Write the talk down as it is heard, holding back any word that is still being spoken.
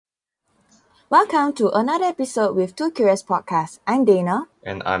Welcome to another episode with Two Curious Podcasts. I'm Dana,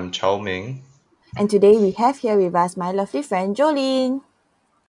 And I'm Chao Ming. and today we have here with us my lovely friend Jolene.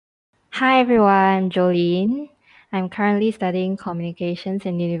 Hi everyone, I'm Jolene. I'm currently studying communications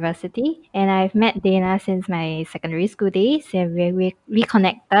in university, and I've met Dana since my secondary school days, and we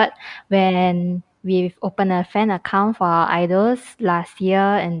reconnected when we've opened a fan account for our idols last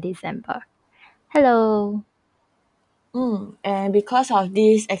year in December. Hello. And because of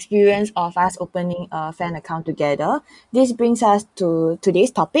this experience of us opening a fan account together, this brings us to today's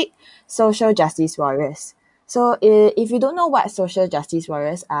topic, social justice warriors. So if you don't know what social justice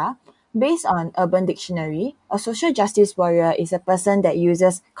warriors are, based on Urban Dictionary, a social justice warrior is a person that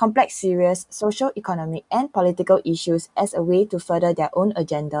uses complex, serious social, economic, and political issues as a way to further their own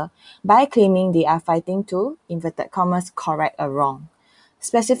agenda by claiming they are fighting to, inverted commas, correct a wrong.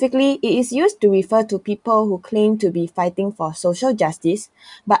 Specifically, it is used to refer to people who claim to be fighting for social justice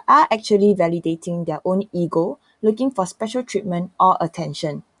but are actually validating their own ego, looking for special treatment or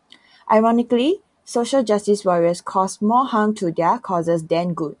attention. Ironically, social justice warriors cause more harm to their causes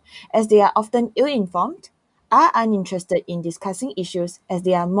than good, as they are often ill-informed, are uninterested in discussing issues as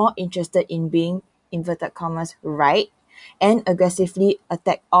they are more interested in being, inverted commas, right, and aggressively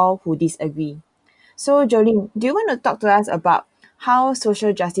attack all who disagree. So, Jolene, do you want to talk to us about how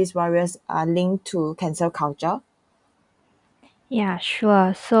social justice warriors are linked to cancel culture? Yeah,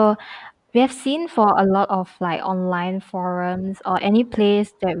 sure. So we have seen for a lot of like online forums or any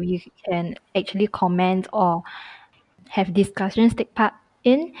place that we can actually comment or have discussions take part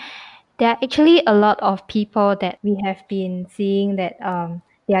in, there are actually a lot of people that we have been seeing that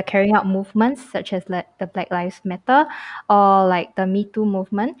they are carrying out movements such as like the Black Lives Matter or like the Me Too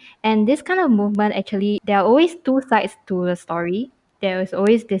movement. And this kind of movement actually, there are always two sides to the story. There is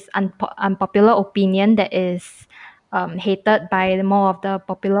always this unpopular opinion that is hated by the more of the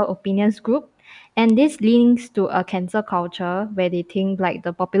popular opinions group. And this links to a cancel culture where they think like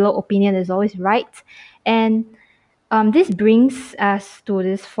the popular opinion is always right. And this brings us to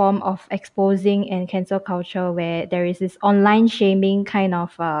this form of exposing and cancel culture where there is this online shaming kind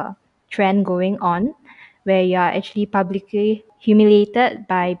of trend going on, where you are actually publicly humiliated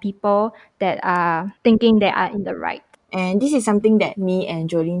by people that are thinking they are in the right. And this is something that me and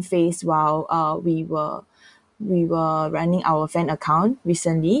Jolene faced while we were running our fan account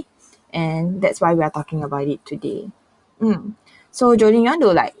recently, and that's why we are talking about it today. So, Jolene, you want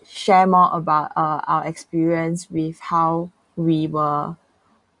to like share more about our experience with how we were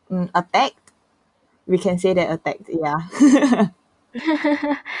attacked? We can say that attacked, yeah.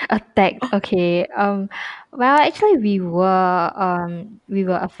 Attacked. Okay. Well, actually, we were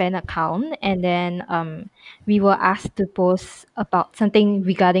a fan account, and then we were asked to post about something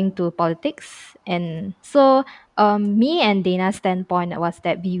regarding to politics, and so me and Dana's standpoint was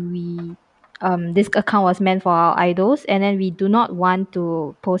that this account was meant for our idols, and then we do not want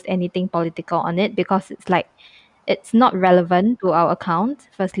to post anything political on it because it's not relevant to our account.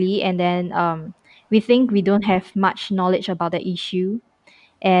 Firstly, and then we think we don't have much knowledge about the issue,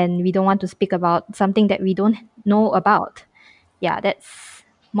 and we don't want to speak about something that we don't know about. Yeah, that's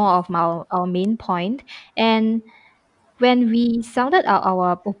more of our main point. And when we sounded out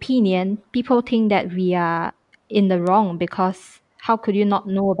our opinion, people think that we are in the wrong because how could you not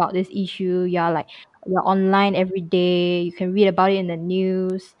know about this issue? You're online every day, you can read about it in the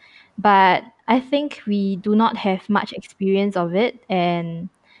news. But I think we do not have much experience of it, and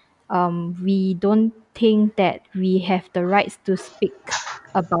we don't think that we have the rights to speak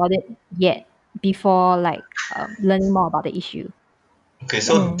about it yet before learning more about the issue. Okay, Yeah.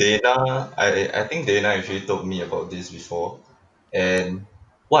 so I think Dana actually told me about this before. And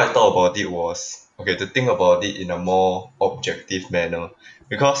what I thought about it was, okay, to think about it in a more objective manner.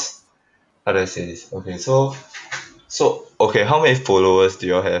 Because, how do I say this? Okay, okay, how many followers do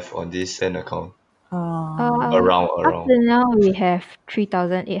you all have on this fan account? Up Around. to now we have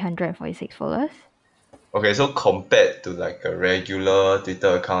 3,846 followers. Okay, so compared to like a regular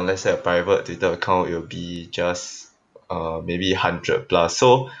Twitter account, let's say a private Twitter account, it will be just maybe 100 plus.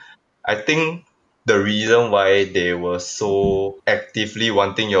 So I think the reason why they were so actively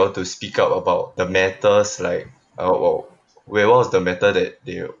wanting you all to speak up about the matters, like what was the matter that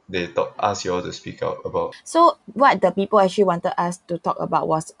asked you all to speak up about? So what the people actually wanted us to talk about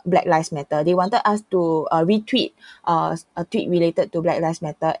was Black Lives Matter. They wanted us to retweet a tweet related to Black Lives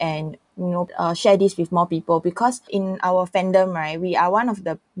Matter and share this with more people because in our fandom, right, we are one of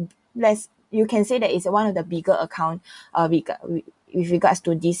the less, you can say that it's one of the bigger account with regards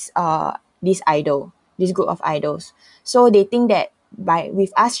to this idol, this group of idols. So they think that by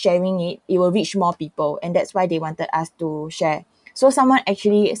with us sharing it, it will reach more people, and that's why they wanted us to share So someone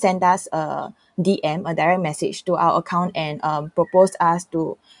actually sent us a DM, a direct message to our account, and proposed us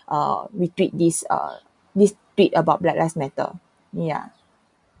to retweet this tweet about Black Lives Matter. Yeah.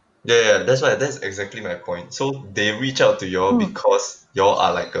 Yeah, that's exactly my point. So they reach out to y'all Mm, because y'all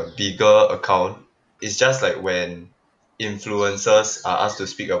are like a bigger account. It's just like when influencers are asked to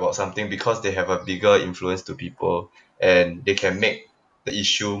speak about something because they have a bigger influence to people and they can make the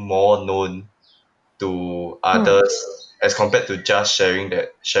issue more known to mm, others as compared to just sharing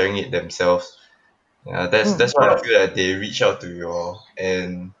it themselves. Yeah, that's why I correct. feel that they reach out to y'all.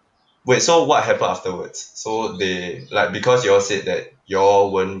 And wait, so what happened afterwards? So they like because y'all said that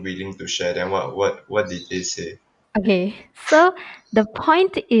y'all weren't willing to share, then what did they say? Okay, so the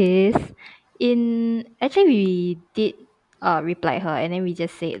point is, in actually we did reply her, and then we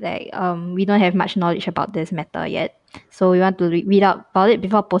just said like we don't have much knowledge about this matter yet, so we want to read up about it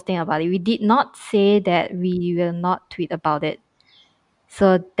before posting about it. We did not say that we will not tweet about it.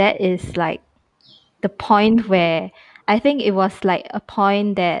 So that is like the point where I think it was like a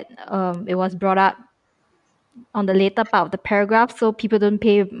point that it was brought up on the later part of the paragraph, so people don't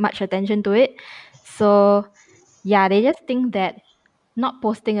pay much attention to it. So yeah, they just think that not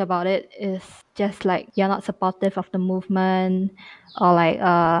posting about it is just like you're not supportive of the movement, or like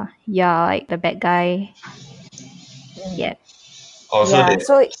you're like the bad guy. Yeah. Also, Yeah.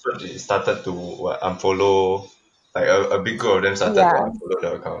 So they started to unfollow, like a big group of them started to yeah. unfollow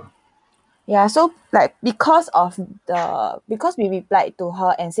the account. Yeah, so like because we replied to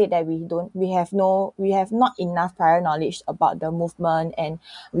her and said that we have not enough prior knowledge about the movement, and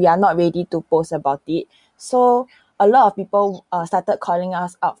we are not ready to post about it. So a lot of people started calling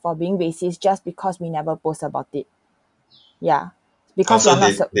us out for being racist just because we never post about it. Yeah, because we Also, are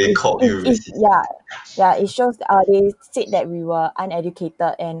not they called you racist. yeah, yeah, it shows they said that we were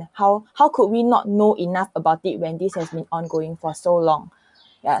uneducated, and how could we not know enough about it when this has been ongoing for so long.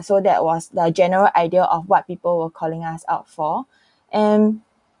 Yeah, so that was the general idea of what people were calling us out for. And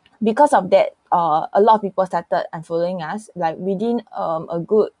because of that, a lot of people started unfollowing us. Like within a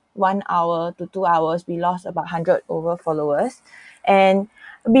good 1 hour to 2 hours, we lost about 100 over followers. And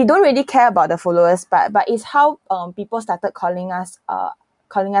we don't really care about the followers, but it's how people started calling us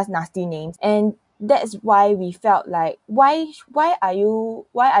nasty names. And that's why we felt like why are you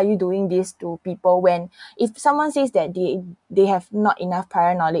doing this to people, when if someone says that they have not enough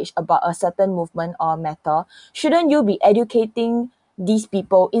prior knowledge about a certain movement or matter, shouldn't you be educating these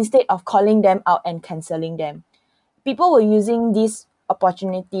people instead of calling them out and canceling them? People were using this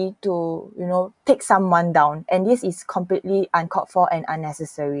opportunity to, take someone down, and this is completely uncalled for and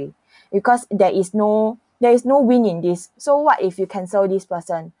unnecessary, because there is no win in this. So what if you cancel this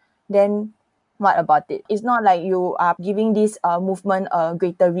person? Then what about it? It's not like you are giving this movement a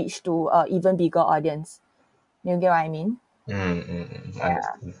greater reach to even bigger audience. You get what I mean?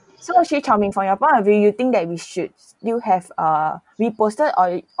 Understand. So actually, Chao Ming, from your point of view, you think that we should still have reposted,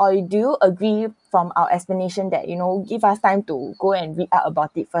 or do you agree from our explanation that, give us time to go and read out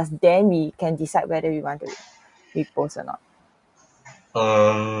about it first, then we can decide whether we want to repost or not?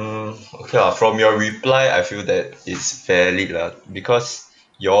 Okay lah. From your reply, I feel that it's fairly lah because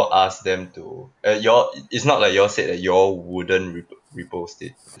y'all asked them to. Y'all, it's not like y'all said that y'all wouldn't repost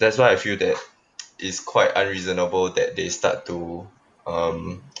it. That's why I feel that it's quite unreasonable that they start to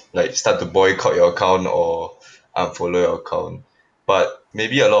boycott your account or unfollow your account. But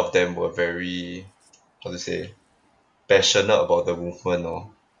maybe a lot of them were very, how to say, passionate about the movement,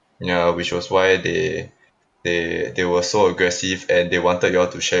 or yeah, which was why they were so aggressive and they wanted y'all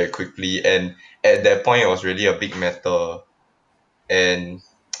to share it quickly. And at that point, it was really a big matter. And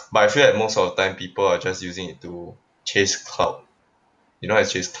but I feel that most of the time, people are just using it to chase clout. You know, how to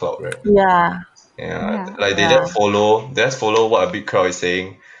chase clout, right? Yeah, Yeah, Yeah. like yeah, they just follow what a big crowd is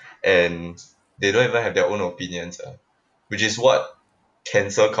saying, and they don't even have their own opinions, which is what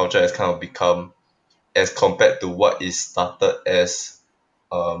cancel culture has kind of become as compared to what it started as,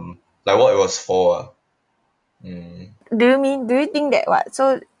 like what it was for. Mm. do you think that what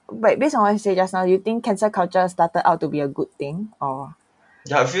so but based on what you say just now, do you think cancel culture started out to be a good thing, or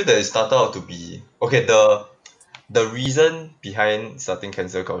Yeah, I feel that it started out to be okay. The reason behind starting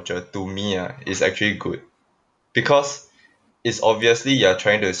cancel culture to me is actually good because it's obviously you're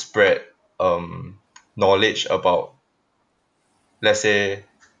trying to spread knowledge about, let's say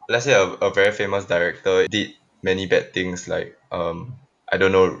a very famous director did many bad things like I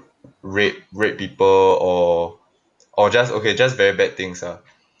don't know, rape people, or just very bad things.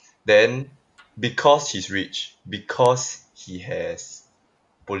 Then because he's rich, because he has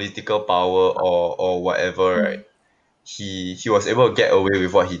political power or whatever, right? He was able to get away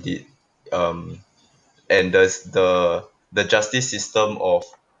with what he did. And the justice system of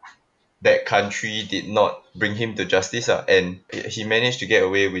that country did not bring him to justice, and he managed to get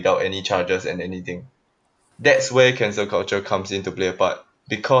away without any charges and anything. That's where cancel culture comes into play a part,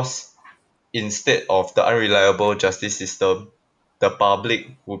 because instead of the unreliable justice system, the public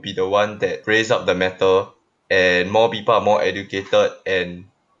would be the one that raise up the matter, and more people are more educated, and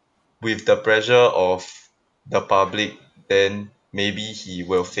with the pressure of the public, then maybe he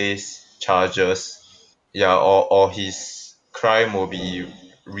will face charges, yeah, or his crime will be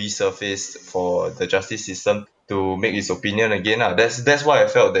resurfaced for the justice system to make his opinion again. That's why I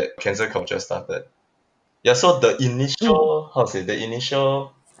felt that cancel culture started. Yeah, so the initial, how to say, the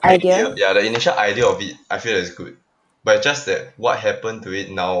initial idea, Idea. yeah, the initial idea of it, I feel is good. But just that what happened to it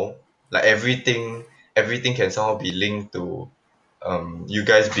now, like everything can somehow be linked to you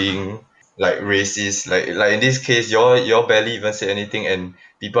guys being like racist. Like in this case, you all barely even say anything and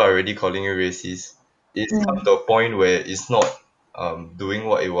people are already calling you racist. It's come Mm, to a point where it's not doing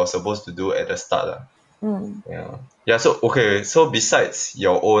what it was supposed to do at the start. mm, Yeah. Yeah, so okay, so besides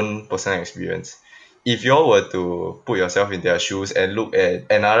your own personal experience, if you all were to put yourself in their shoes and look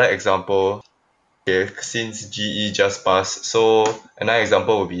at another example, okay, since GE just passed, so another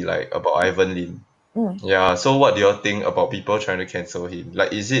example would be like about Ivan Lim. mm. Yeah, so what do you all think about people trying to cancel him?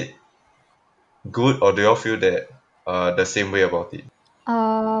 Like, is it good, or do you all feel that the same way about it?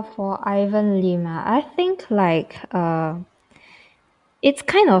 For Ivan Lim, I think like it's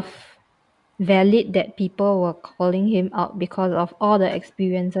kind of valid that people were calling him out because of all the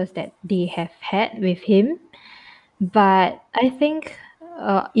experiences that they have had with him. But I think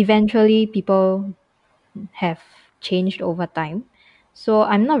eventually people have changed over time. So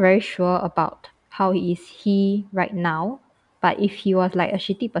I'm not very sure about how he is he right now. But if he was like a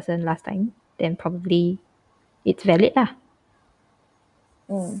shitty person last time, then probably it's valid lah.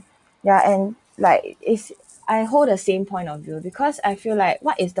 Yeah, and like it's I hold the same point of view because I feel like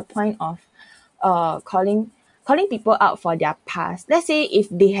what is the point of calling people out for their past? Let's say if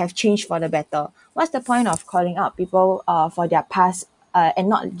they have changed for the better, what's the point of calling out people for their past and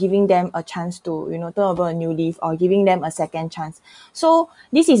not giving them a chance to turn over a new leaf or giving them a second chance? So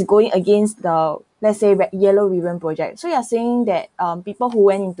this is going against the, let's say, yellow ribbon project. So you're saying that people who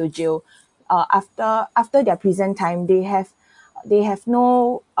went into jail after their prison time, they have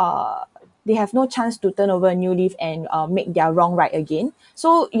no they have no chance to turn over a new leaf and make their wrong right again.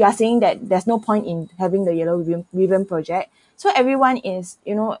 So you are saying that there's no point in having the yellow ribbon project. So everyone is,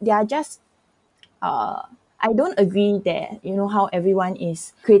 they are just I don't agree that how everyone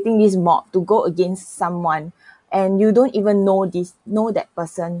is creating this mob to go against someone, and you don't even know that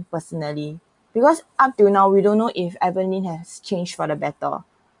person personally, because up till now we don't know if Evelyn has changed for the better.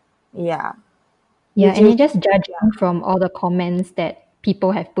 Yeah, Yeah, which and is you're just judging from all the comments that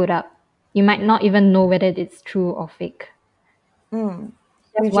people have put up. You might not even know whether it's true or fake. Just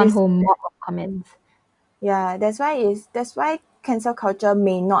which one is whole mob of comments. Yeah, that's why cancel culture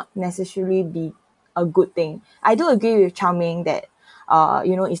may not necessarily be a good thing. I do agree with Chow Ming that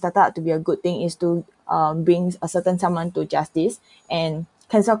it started out to be a good thing is to bring a certain someone to justice, and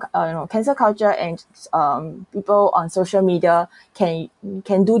cancel culture and people on social media can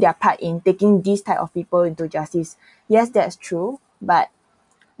do their part in taking these type of people into justice. Yes, that's true, but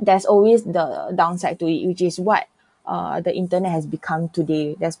there's always the downside to it, which is what the internet has become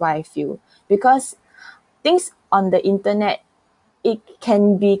today. That's why I feel, because things on the internet, it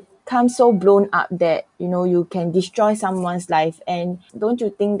can become so blown up that you can destroy someone's life. And don't you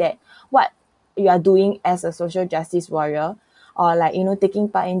think that what you are doing as a social justice warrior, or like taking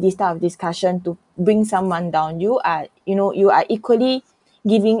part in this type of discussion to bring someone down, you are equally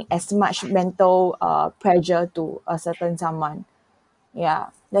giving as much mental pressure to a certain someone. Yeah,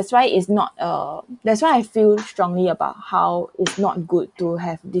 that's why I feel strongly about how it's not good to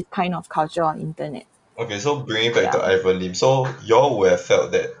have this kind of culture on internet. Okay, so bringing back to Yeah. Ivan Lim, so y'all would have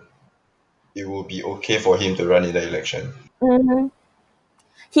felt that it would be okay for him to run in the election. Mm-hmm.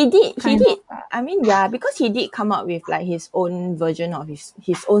 He did. Kind of. I mean, yeah, because he did come up with like his own version of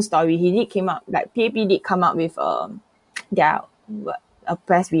his own story. He did came up, like PAP did come up with their a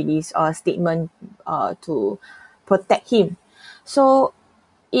press release or a statement to protect him. So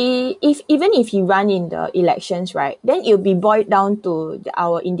if even if he run in the elections, right, then it'll be boiled down to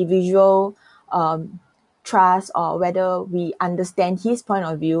our individual trust, or whether we understand his point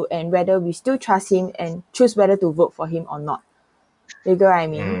of view and whether we still trust him and choose whether to vote for him or not. You get what I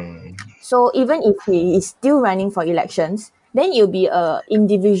mean? Mm. So even if he is still running for elections, then it'll be a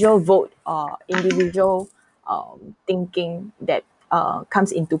individual vote or individual thinking that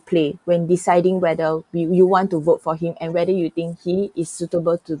comes into play when deciding whether you want to vote for him and whether you think he is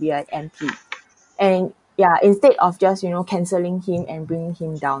suitable to be an MP. And yeah, instead of just canceling him and bringing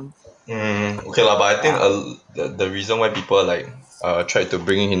him down. Okay lah, but I think Yeah. the reason why people like tried to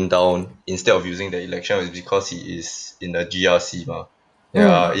bring him down instead of using the election is because he is in the GRC ma.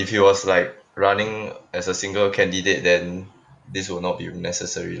 Yeah, Mm. if he was like running as a single candidate, then this will not be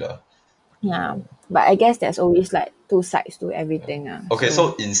necessary lah. Yeah, but I guess there's always like two sides to everything. Okay,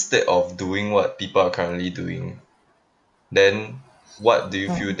 So so instead of doing what people are currently doing, then what do you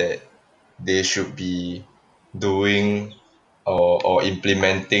feel mm. that they should be doing or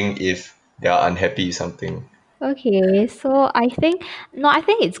implementing if they are unhappy with something? Okay, so I think no, I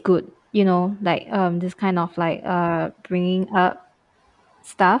think it's good. Like this kind of like bringing up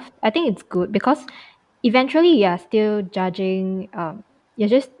stuff. I think it's good because eventually you're still judging. You're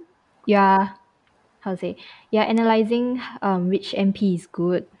just you're how to say you're analyzing which MP is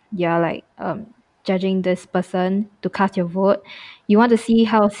good. You're like judging this person to cast your vote. You want to see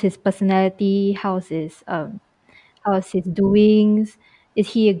how's his personality, how's his doings.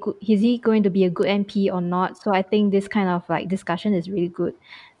 Is he going to be a good MP or not? So I think this kind of like discussion is really good.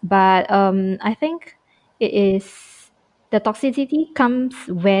 But I think it is the toxicity comes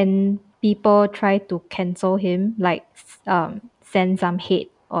when people try to cancel him, like send some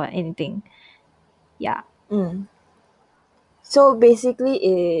hate or anything. Yeah. Mm. So basically,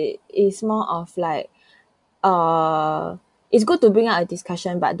 it is more of like uh, it's good to bring out a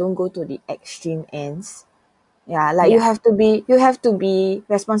discussion, but don't go to the extreme ends. Yeah, like Yeah. you have to be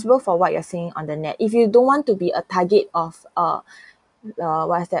responsible for what you're saying on the net. If you don't want to be a target of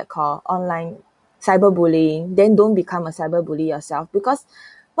what's that called, online cyberbullying, then don't become a cyberbully yourself. Because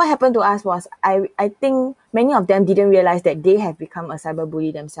what happened to us was, I think many of them didn't realize that they have become a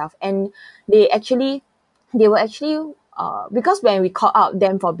cyberbully themselves, and they were actually because when we call out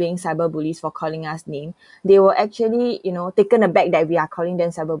them for being cyberbullies, for calling us name, they were actually taken aback that we are calling them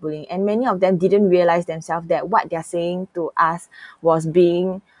cyberbullying, and many of them didn't realize themselves that what they're saying to us was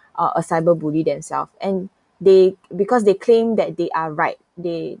being a cyberbully themselves. And they, because they claim that they are right,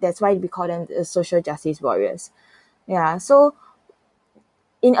 that's why we call them social justice warriors. Yeah. So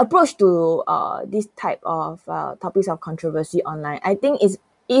in approach to this type of topics of controversy online, I think it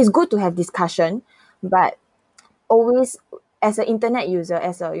is good to have discussion, but always, as an internet user,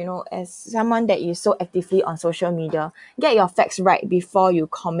 as a as someone that is so actively on social media, get your facts right before you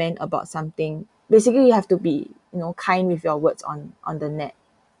comment about something. Basically, you have to be kind with your words on the net.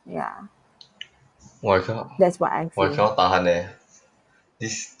 Yeah, Wow, I cannot, that's what I wow, I feel. cannot tahan eh.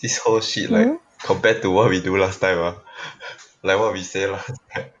 This whole shit like Hmm? compared to what we do last time like what we say last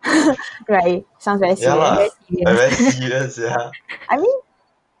time. Right, sounds very Yeah serious. lah, Very like serious. very serious yeah. I mean,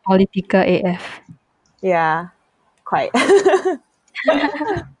 Political AF. yeah, quite.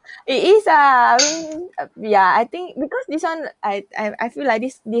 It is I mean, yeah, I think because this one, I feel like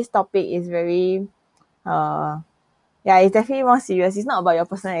this topic is very uh yeah, it's definitely more serious. It's not about your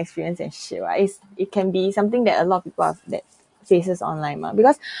personal experience and shit, right? It can be something that a lot of people have, that faces online, ma.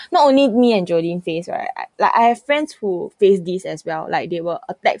 Because not only me and Jolene face, right? I have friends who face this as well. Like they were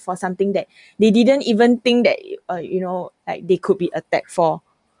attacked for something that they didn't even think that like they could be attacked for.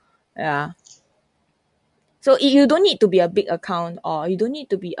 Yeah. So you don't need to be a big account, or you don't need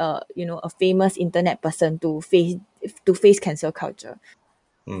to be a famous internet person to face cancel culture.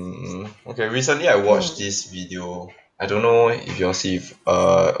 Okay, recently I watched Mm. this video. I don't know if you'll see if,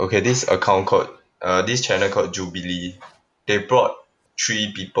 okay, this account called this channel called Jubilee. They brought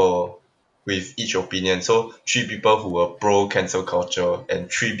three people with each opinion. So three people who were pro cancel culture and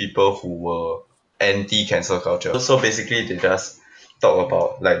three people who were anti cancel culture. So basically they just talk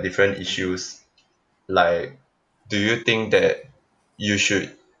about like different issues, like do you think that you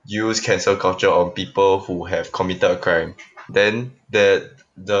should use cancel culture on people who have committed a crime? Then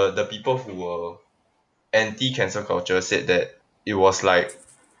the people who were anti cancel culture said that it was like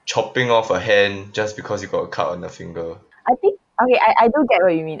chopping off a hand just because you got a cut on the finger. I think, okay, I do get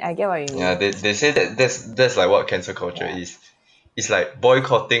what you mean. I get what you Yeah, mean. they say that that's like what cancel culture Yeah. is. It's like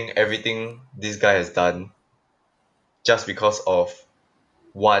boycotting everything this guy has done just because of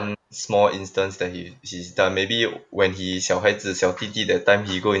one small instance that he's done. Maybe when he 小孩子小弟弟 that time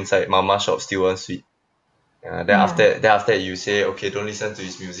he go inside mama shop steal one sweet. Mm. Then after that you say okay, don't listen to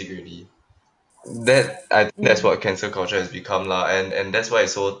his music already. That I think that's Mm. what cancel culture has become lah, and that's why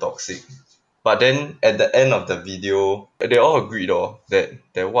it's so toxic. But then at the end of the video, they all agreed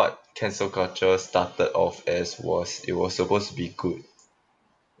that what cancel culture started off as was it was supposed to be good.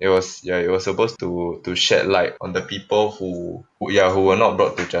 It was supposed to shed light on the people who were not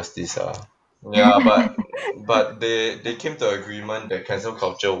brought to justice. Yeah, but they came to agreement that cancel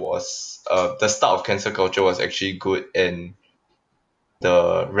culture was the start of cancel culture was actually good and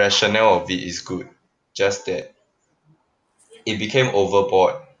the rationale of it is good. just that it became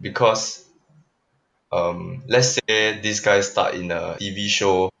overboard because let's say this guy start in a TV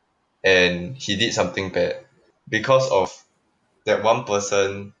show and he did something bad. Because of that one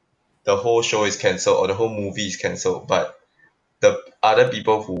person, the whole show is cancelled or the whole movie is cancelled. But the other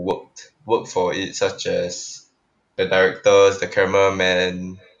people who worked for it, such as the directors, the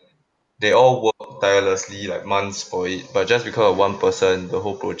cameraman, they all work tirelessly like months for it. But just because of one person, the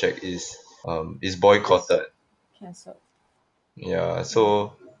whole project is boycotted. Cancelled. Yeah,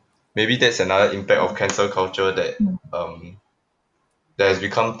 so maybe that's another impact of cancel culture that has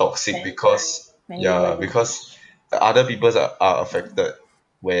become toxic because Many people yeah, do. because the other people are affected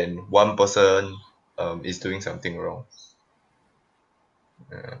when one person is doing something wrong.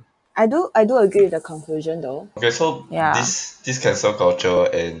 Yeah. I do agree with the conclusion though. Okay, so Yeah. this cancel culture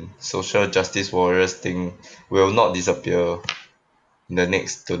and social justice warriors thing will not disappear in the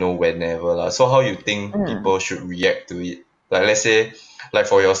next don't know whenever lah. So how you think Mm. people should react to it? Like let's say, like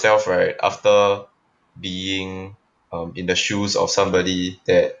for yourself, right? After being in the shoes of somebody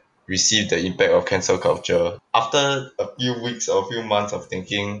that received the impact of cancel culture, after a few weeks or a few months of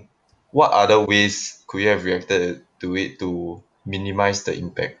thinking, what other ways could you have reacted to it to minimize the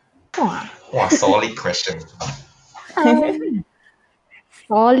impact? Wow. Wow, solid question. Um,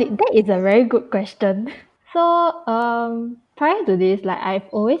 Solid. That is a very good question. So, prior to this, like I've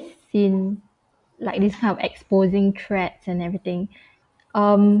always seen like this kind of exposing threats and everything.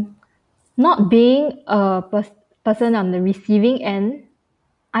 Um, Not being a person on the receiving end,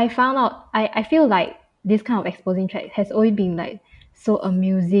 I found out. I feel like this kind of exposing threat has always been like so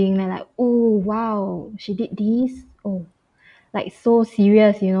amusing and like, oh wow, she did this. Oh, like so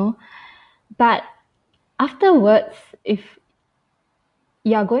serious, you know. But afterwards, if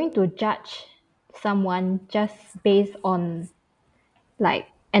you are going to judge someone just based on like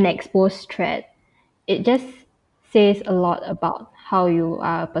an exposed thread, it just says a lot about how you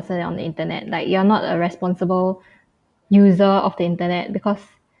are a person on the internet. Like you're not a responsible user of the internet because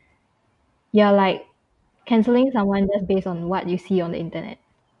you're like canceling someone just based on what you see on the internet.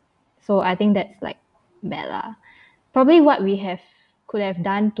 So I think that's like bad lah. Probably what we have could have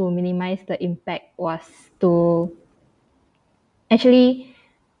done to minimize the impact was to actually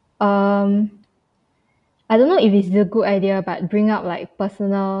um I don't know if it's a good idea, but bring up like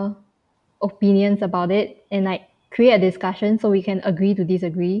personal opinions about it and like create a discussion so we can agree to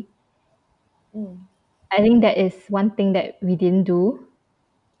disagree. Mm. I think that is one thing that we didn't do.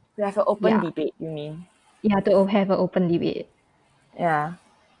 We have an open Yeah, debate, you mean? you have to have an open debate. Yeah,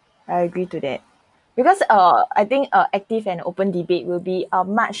 I agree to that. Because I think active and open debate will be a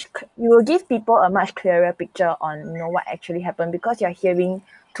you will give people a much clearer picture on what actually happened because you're hearing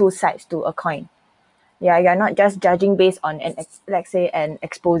two sides to a coin. Yeah, you're not just judging based on let's say an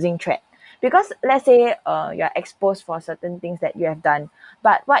exposing threat. Because let's say you're exposed for certain things that you have done,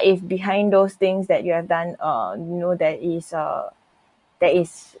 but what if behind those things that you have done, there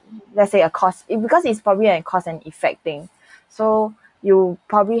is, let's say, a cause, because it's probably a cause and effect thing. So you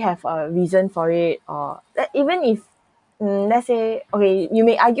probably have a reason for it, or even if, let's say, okay, you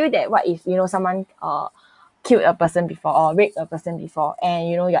may argue that what if someone killed a person before or raped a person before, and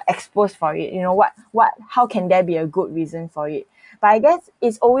you're exposed for it, how can there be a good reason for it? But I guess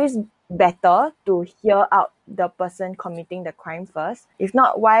it's always better to hear out the person committing the crime first. If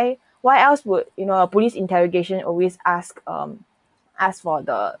not, why else would a police interrogation always ask for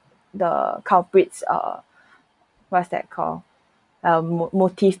the culprits, what's that called,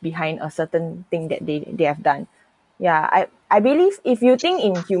 motive behind a certain thing that they have done. Yeah, I believe, if you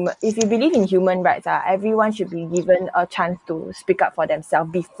believe in human rights, everyone should be given a chance to speak up for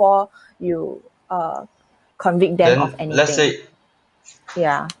themselves before you convict them of Then let's anything. say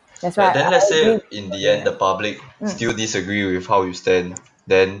Yeah, that's why but then let's I agree say with in what the you end meant. the public Mm. still disagree with how you stand,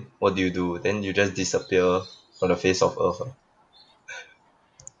 then what do you do? Then you just disappear from the face of earth. Ah.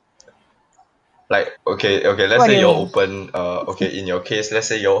 Like okay, let's What do say you you're mean? open okay, in your case, let's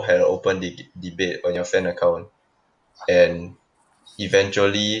say you all had an open debate on your fan account and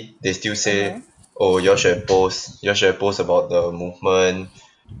eventually they still say, Uh-huh. oh, you all should post about the movement,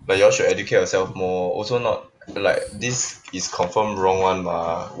 like you all should educate yourself more. Also not like this is confirmed wrong one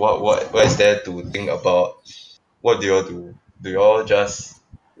mah. What is there to think about? What do you all do? Do you all just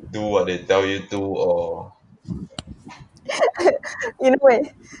do what they tell you to, or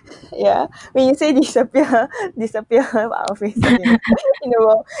Wait, yeah, when you say disappear, disappear our faces in the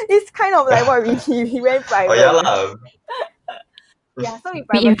world, it's kind of like what we went oh yeah private with. lah. Yeah, so we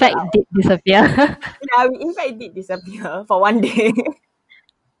We in privated fact out. did disappear. Yeah, we in fact did disappear for one day.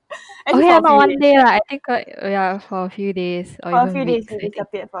 Actually, Okay, for a not few one days. day lah. I think yeah, for a few days or For a even few days, weeks. we I think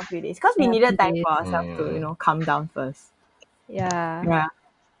disappeared for a few days because we yeah, a needed few time days. for ourselves to, Mm. calm down first. Yeah, Yeah.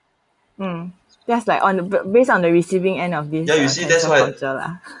 Mm. That's like based on the receiving end of Yeah, this you see, that's cancel why. culture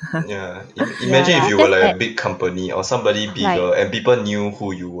lah. Yeah, yeah imagine if lah. you were Just like that a big company or somebody like bigger and people knew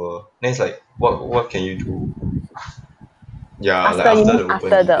who you were. Then it's like, what can you do? Yeah, like After you after mean the open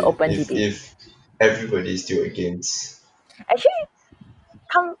after the debate, open if debate. everybody is still against. Actually,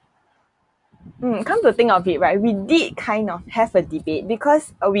 come come to think of it, right? We did kind of have a debate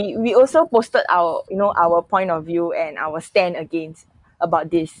because we also posted our our point of view and our stand against about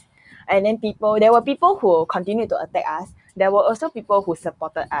this, and then there were people who continued to attack us. There were also people who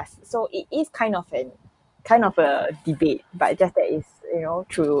supported us. So it is kind of a debate, but just that is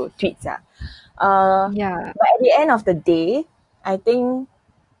through tweets. yeah, But at the end of the day, I think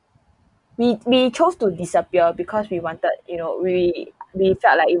we chose to disappear because we wanted we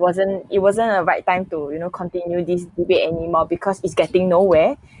felt like it wasn't a right time to continue this debate anymore because it's getting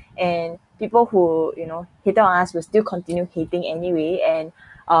nowhere, and people who hated on us will still continue hating anyway, and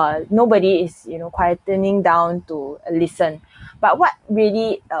nobody is quietening down to listen. But what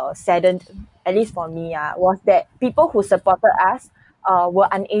really saddened, at least for me, was that people who supported us were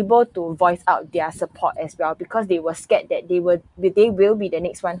unable to voice out their support as well because they were scared that they will be the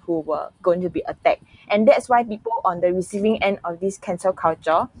next one who were going to be attacked. And that's why people on the receiving end of this cancel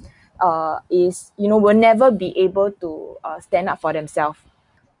culture is will never be able to stand up for themselves.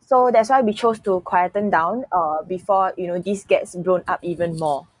 So that's why we chose to quieten down before this gets blown up even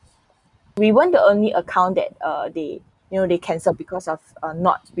more. We weren't the only account that they canceled because of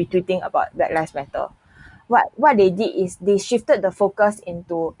not retweeting about Black Lives Matter. What they did is they shifted the focus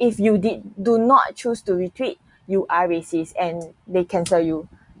into, if you do not choose to retweet, you are racist, and they cancel you,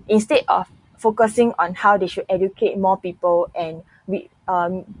 instead of focusing on how they should educate more people and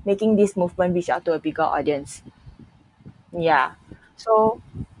making this movement reach out to a bigger audience. Yeah. So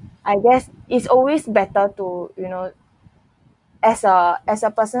I guess it's always better to as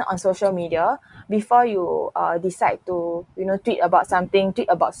a person on social media, before you decide to tweet about something, tweet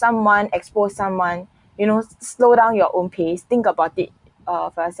about someone, expose someone, slow down your own pace, think about it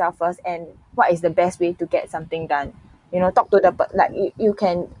for yourself first, and what is the best way to get something done. Talk to like you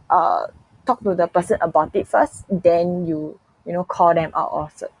can talk to the person about it first, then you call them out,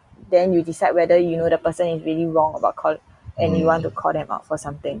 or then you decide whether the person is really wrong about call, and you want to Mm. call them out for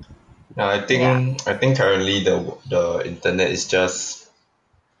something. Now, Yeah. I think currently the internet is just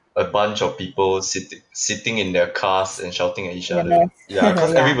a bunch of people sitting in their cars and shouting at each In a other. mess. Yeah,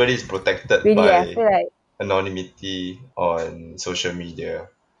 because Yeah. everybody is protected Really, I by feel like. anonymity on social media.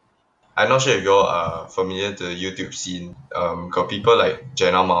 I'm not sure if you're familiar to the YouTube scene. Got people like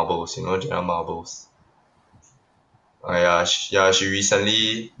Jenna Marbles, you know Jenna Marbles. Yeah, she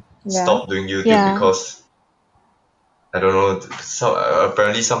recently Yeah. stopped doing YouTube yeah. because I don't know. Some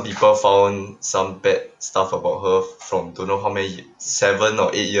apparently some people found some bad stuff about her from don't know how many 7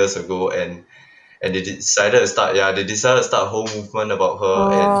 or 8 years ago, and they decided to start a whole movement about her,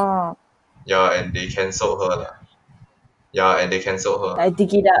 and Oh, yeah, and they cancelled her lah. Yeah, and they cancelled her. I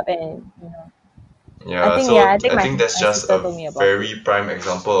dig it up and Yeah, I so think I my think that's my just sister a told me about it. very prime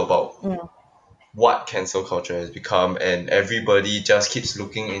example about Mm. what cancel culture has become, and everybody just keeps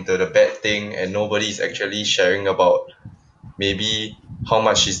looking into the bad thing, and nobody is actually sharing about maybe how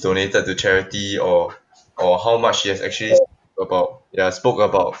much she's donated to charity, or how much she has actually spoke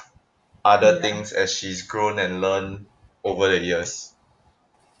about other Yeah. things as she's grown and learned over the years.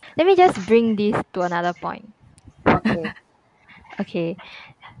 Let me just bring this to another point. Okay. Okay,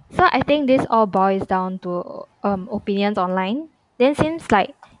 so I think this all boils down to opinions online. Then seems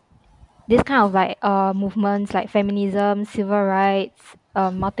like this kind of like movements like feminism, civil rights,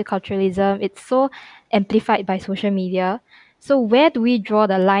 multiculturalism, it's so amplified by social media. So where do we draw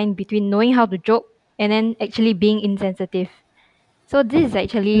the line between knowing how to joke and then actually being insensitive? So Mm. this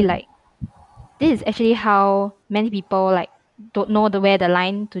is actually how many people like don't know the where the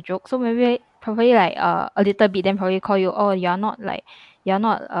line to joke. So maybe probably like a little bit then probably call you, oh, you're not like you're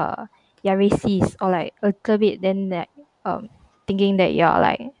not you're racist, or like a little bit then like thinking that you're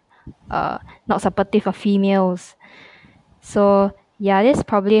like uh not supportive of females. So yeah, this is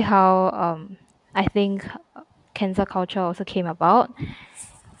probably how I think cancel culture also came about.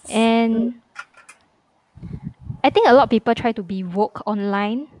 And I think a lot of people try to be woke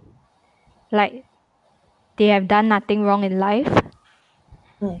online, like they have done nothing wrong in life.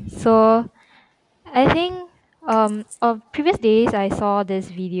 Mm. So I think of previous days I saw this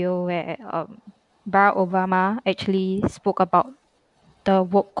video where Barack Obama actually spoke about the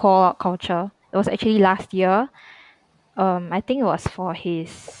woke call out culture. It was actually last year. I think it was for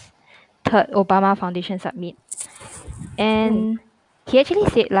his third Obama Foundation Summit. And he actually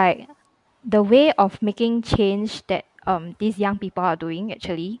said like the way of making change that these young people are doing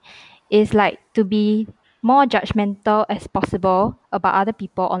actually is like to be more judgmental as possible about other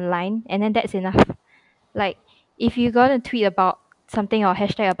people online, and then that's enough. Like if you're gonna tweet about something or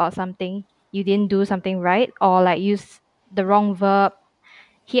hashtag about something, you didn't do something right or like use the wrong verb,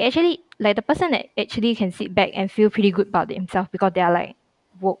 he actually like the person that actually can sit back and feel pretty good about himself because they are like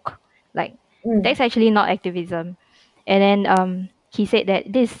woke. Like that's actually not activism. And then he said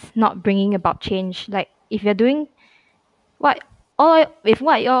that this is not bringing about change. Like if you're doing what all if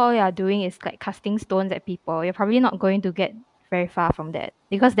what you all are doing is like casting stones at people, you're probably not going to get very far from that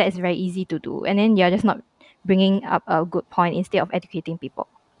because that is very easy to do, and then you're just not bringing up a good point instead of educating people.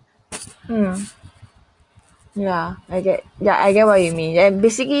 I get what you mean. And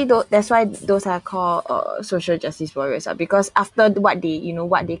basically, that's why those are called social justice warriors. Because after what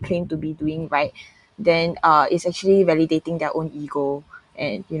they claim to be doing right, then it's actually validating their own ego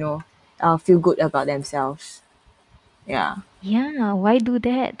and feel good about themselves. Yeah, Yeah, why do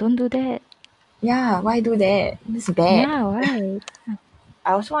that? Don't do that. yeah. Why do that? It's bad. Yeah, why?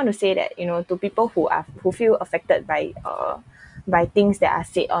 I also want to say that to people who feel affected by things that are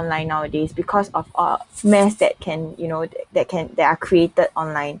said online nowadays because of mess that can that are created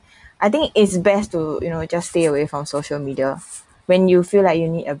online. I think it's best to just stay away from social media when you feel like you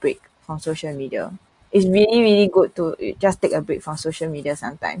need a break from social media. It's really really good to just take a break from social media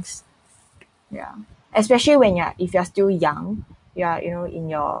sometimes. Yeah, especially when if you're still young, you are in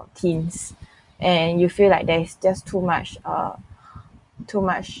your teens, and you feel like there's just too much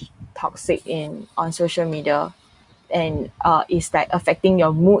toxic in on social media, and it's like affecting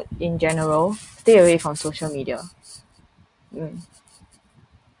your mood in general. Stay away from social media.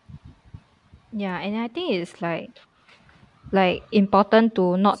 Yeah, and I think it's like important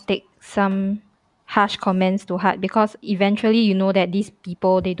to not take some harsh comments to heart because eventually you know that these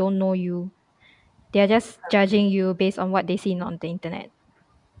people they don't know you. They're just judging you based on what they see on the internet.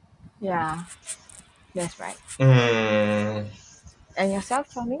 Yeah, that's right. Mm, And yourself,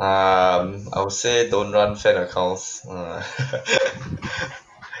 Tommy? I would say don't run fan accounts.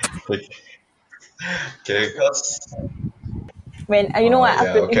 Okay, because When you know what, yeah,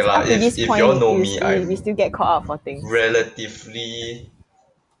 after okay lah. after this If y'all point, know you, me, we I'm still get caught out for things. relatively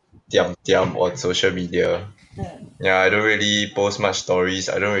diam on social media. Yeah, I don't really post much stories.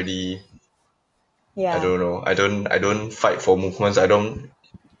 I Yeah, don't know. I don't fight for movements. I don't.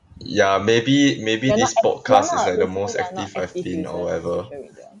 Yeah, maybe this you're podcast is not like the basically most you're not active I've active been or user in whatever. social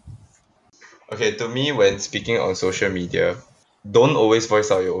media. Okay, to me, when speaking on social media, don't always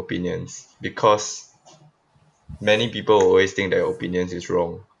voice out your opinions because many people always think their opinions is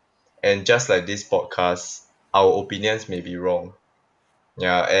wrong. And just like this podcast, our opinions may be wrong.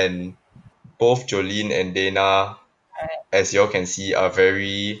 Yeah, and both Jolene and Dana, as y'all can see, are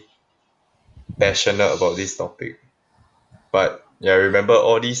very passionate about this topic. But yeah, remember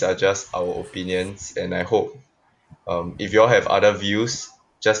all these are just our opinions, and I hope if y'all have other views,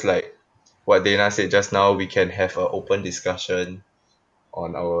 just like what Dana said just now, we can have an open discussion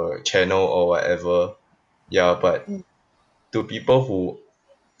on our channel or whatever. Yeah, but to people who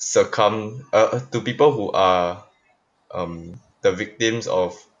to people who are the victims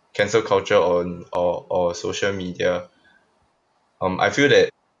of cancel culture on or social media, I feel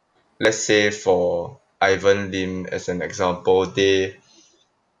that let's say for Ivan Lim as an example,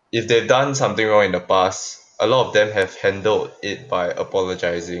 if they've done something wrong in the past, a lot of them have handled it by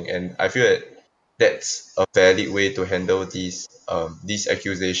apologizing, and I feel that that's a valid way to handle these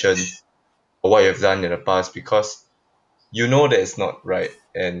accusations or what you've done in the past because you know that it's not right,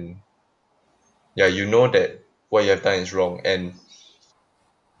 and yeah, you know that what you have done is wrong, and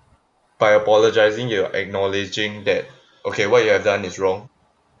by apologizing you're acknowledging that okay, what you have done is wrong,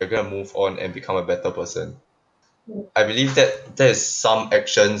 you're gonna move on and become a better person. I believe that there is some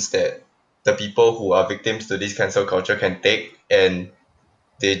actions that the people who are victims to this cancel culture can take, and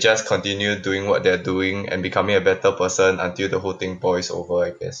they just continue doing what they're doing and becoming a better person until the whole thing boils over,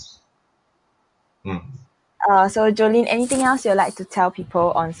 I guess. Hmm. So Jolene, anything else you'd like to tell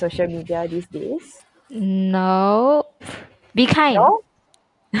people on social media these days? No, be kind. No.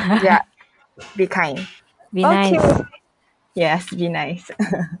 Yeah, be kind. Be Okay. nice. Yes, be nice.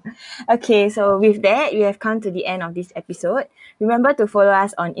 Okay, so with that, we have come to the end of this episode. Remember to follow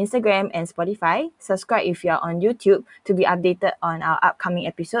us on Instagram and Spotify. Subscribe if you're on YouTube to be updated on our upcoming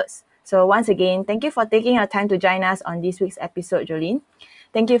episodes. So once again, thank you for taking your time to join us on this week's episode, Jolene.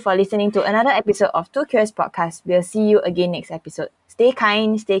 Thank you for listening to another episode of Two Curious Podcast. We'll see you again next episode. Stay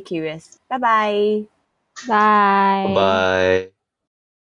kind, stay curious. Bye bye. Bye. Bye.